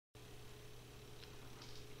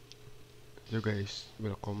Yo guys,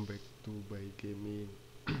 welcome back to By Gaming.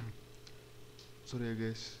 Sorry ya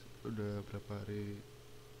guys, udah berapa hari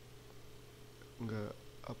nggak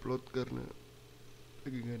upload karena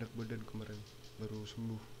lagi nggak enak badan kemarin, baru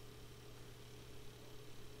sembuh.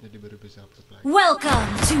 Jadi baru bisa upload lagi.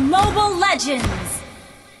 Welcome to Mobile Legends.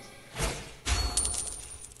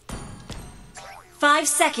 5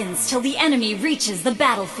 seconds till the enemy reaches the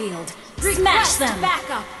battlefield. Smash them. Back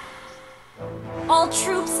up. All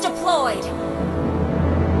troops deployed.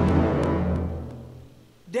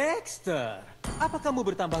 Dexter, apa kamu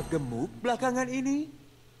bertambah gemuk belakangan ini?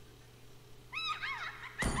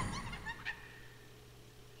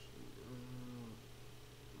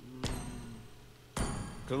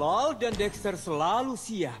 Claude dan Dexter selalu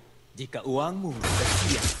siap jika uangmu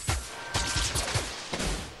tersedia.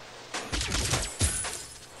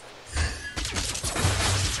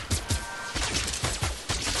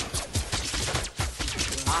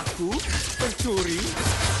 Aku pencuri?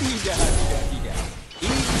 Tidak.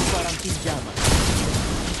 Ini barang pinjaman.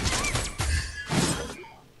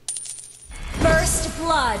 First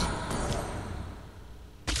blood.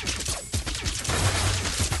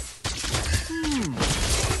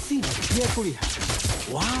 Sini, biar kulihat.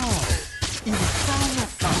 Wow, ini sangat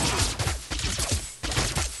tampak.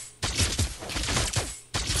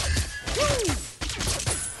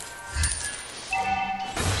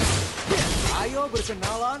 Ayo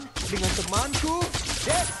berkenalan dengan temanku,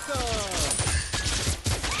 Dexter.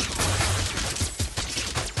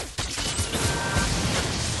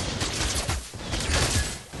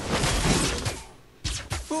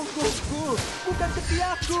 Punggungku, bukan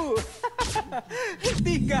ketiakku.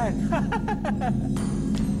 Hentikan.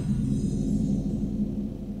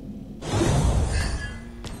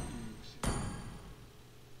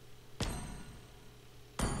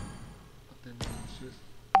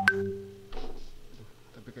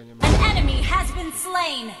 An enemy has been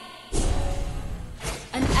slain.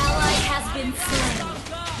 An ally has been slain.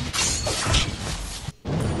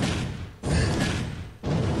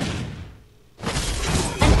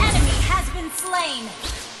 An enemy has been slain.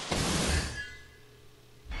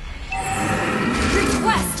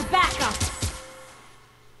 Request backup.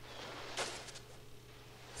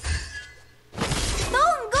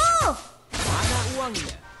 Tunggu. Mana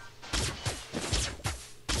uangnya?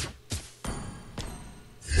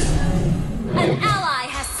 An ally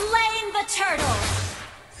has slain the turtle.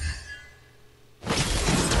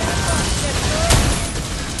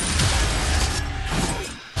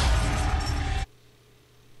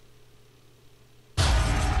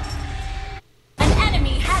 An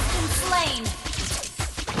enemy has been slain.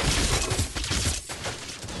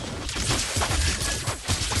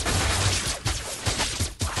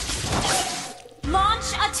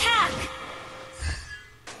 Launch attack.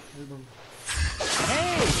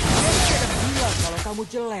 Hei, Dexter yang bilang kalau kamu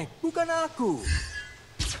jelek, bukan aku.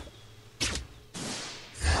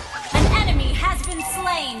 An enemy has been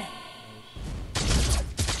slain.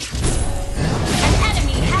 An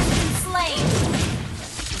enemy has been slain.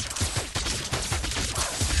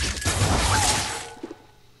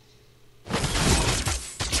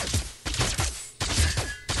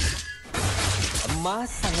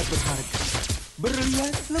 Emas sangat berharga. Berlian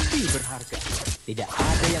lebih berharga. Tidak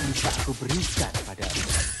ada yang bisa aku berikan padamu.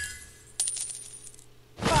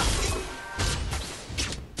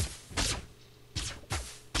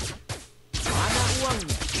 Mana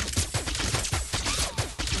uangnya?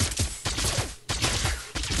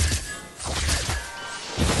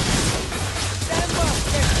 Tembak,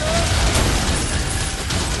 Dexter!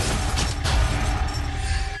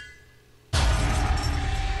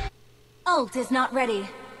 Ult is not ready.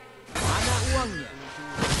 Mana uangnya?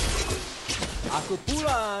 Aku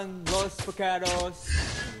pulang, Los Pecados.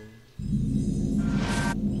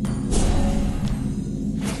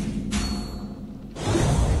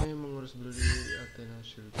 Ini mengurus dulu di Athena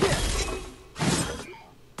Shield.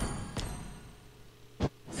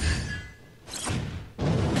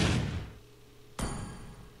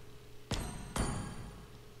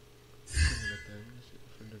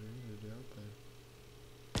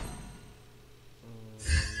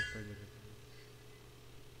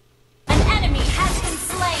 An enemy has been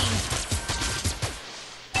slain.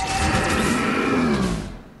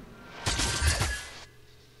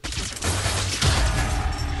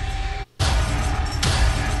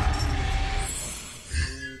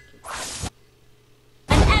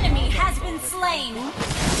 An enemy has been slain.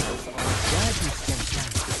 Gadis yang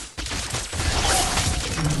cantik.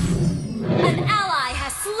 An ally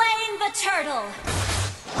has slain the turtle.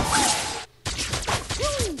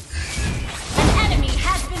 An enemy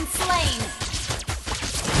has been slain.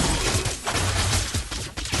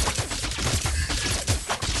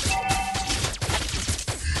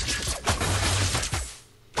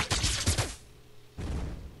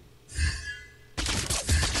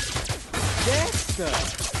 Dexter,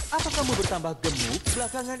 apa kamu bertambah gemuk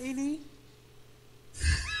belakangan ini?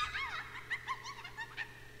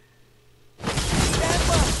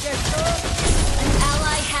 Tembak, Dexter! An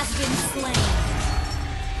ally has been slain.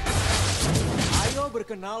 Ayo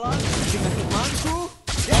berkenalan dengan temanku.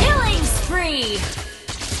 Killing spree!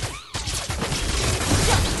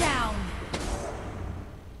 Shut down!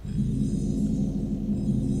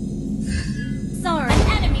 Sorry,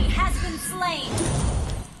 an enemy has been slain.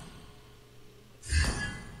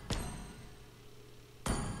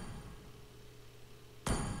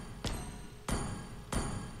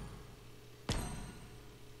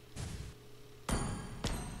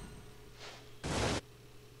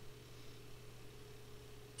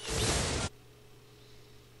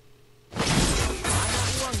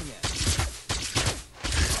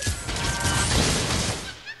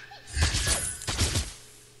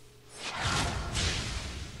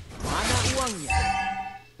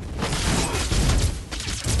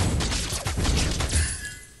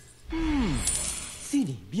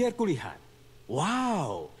 Sini, biar kulihat.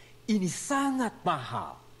 Wow, ini sangat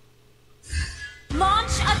mahal.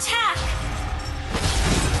 Launch attack!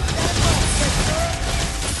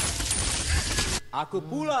 Aku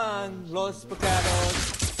pulang, Los Pecados.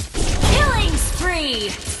 Killing spree!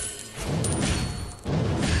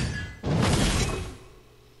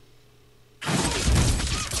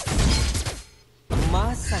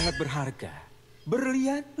 Emas sangat berharga.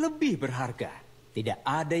 Berlian lebih berharga. Tidak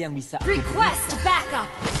ada yang bisa aku Request backup!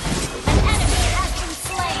 An enemy has been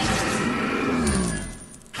slain!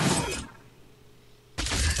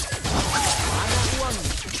 Mana uang?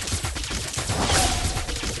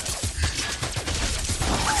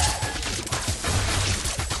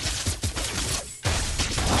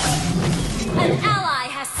 An ally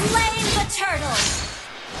has slain the turtle!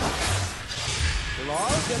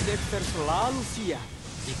 Claude dan Dexter selalu siap.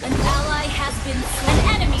 An ally has been slain.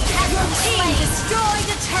 An enemy has been slain. Destroy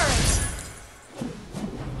the turret!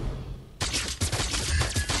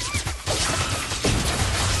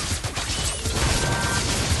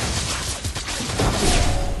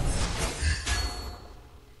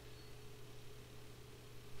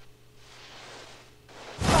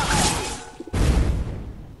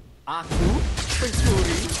 Aku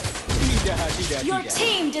pencuri? Tidak. Your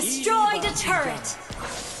team destroyed a turret!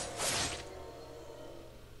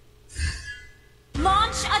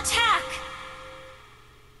 Launch attack!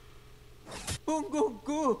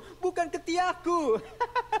 Punggungku, bukan ketiakku.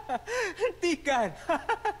 Hentikan.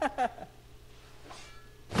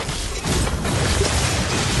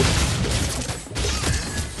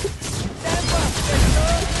 Tembak,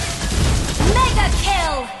 Dexter. Mega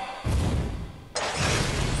kill!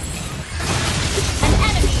 An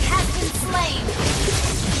enemy has been slain!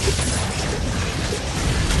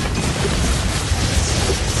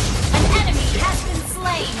 An enemy has been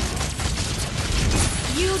slain!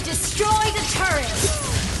 You destroyed a turret!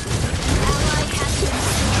 An ally has been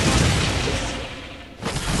slain!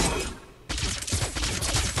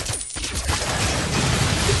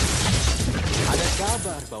 Ada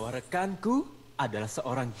kabar bahwa rekanku adalah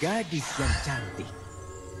seorang gadis yang cantik.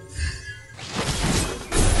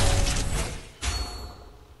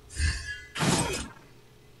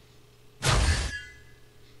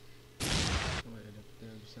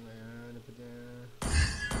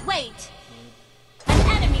 Wait! An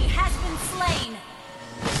enemy has been slain!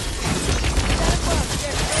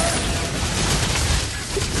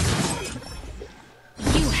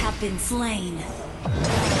 You have been slain!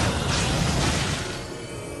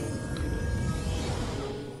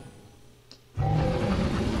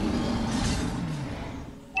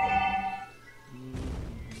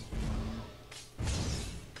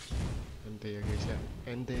 Ente ya guys ya,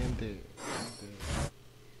 ente.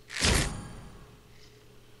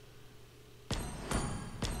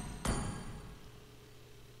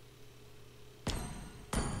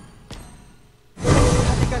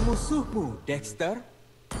 Hatikan musuhmu, Dexter.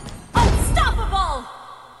 Unstoppable!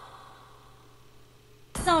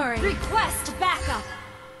 Sorry. Request backup!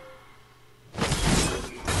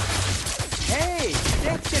 Hei,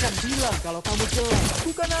 Dexter yang bilang kalau kamu jelek,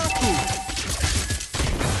 bukan aku.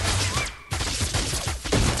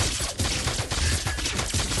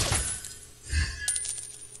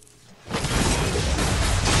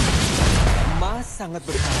 Emas sangat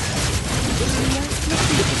berharga. Berlian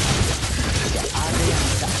lebih berharga. Tidak ada yang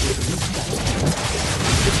bisa diberikan.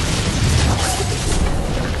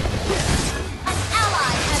 An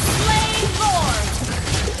ally has slain Lord!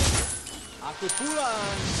 Aku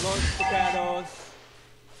pulang, Los Pecados.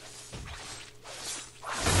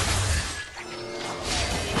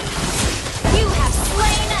 You have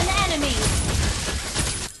slain an enemy!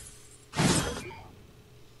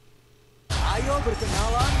 Ayo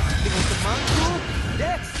berkenalan dengan temanku,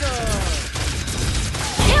 Dexter.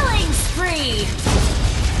 Killing spree!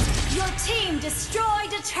 Your team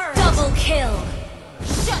destroyed a turret! Double kill!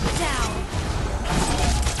 Shut down!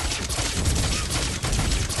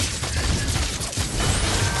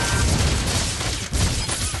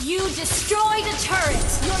 You destroyed a turret!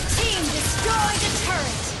 Your team destroyed a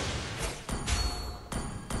turret!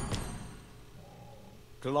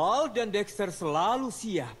 Claude dan Dexter selalu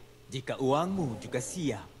siap jika uangmu juga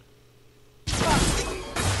siap.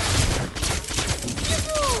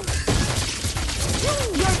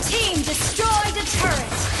 Your team destroyed a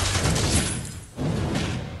turret!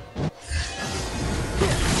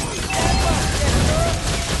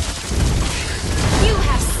 You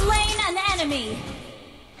have slain an enemy!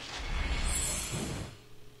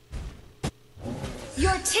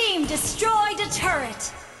 Your team destroyed a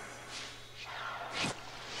turret!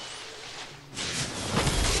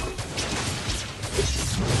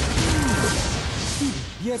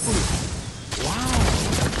 Dia pulih. Wow,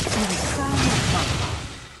 ini sangat mantap.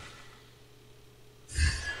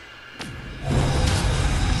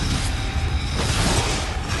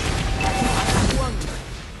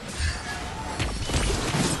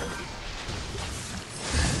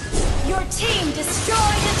 Your team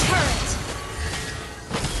destroyed a turret!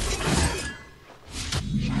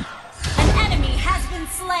 An enemy has been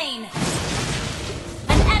slain!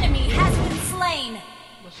 An enemy has been slain!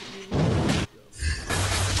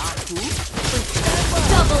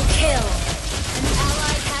 Double kill! An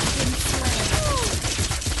ally has been slain!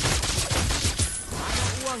 Mana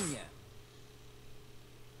uangnya?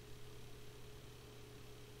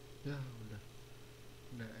 Ya udah.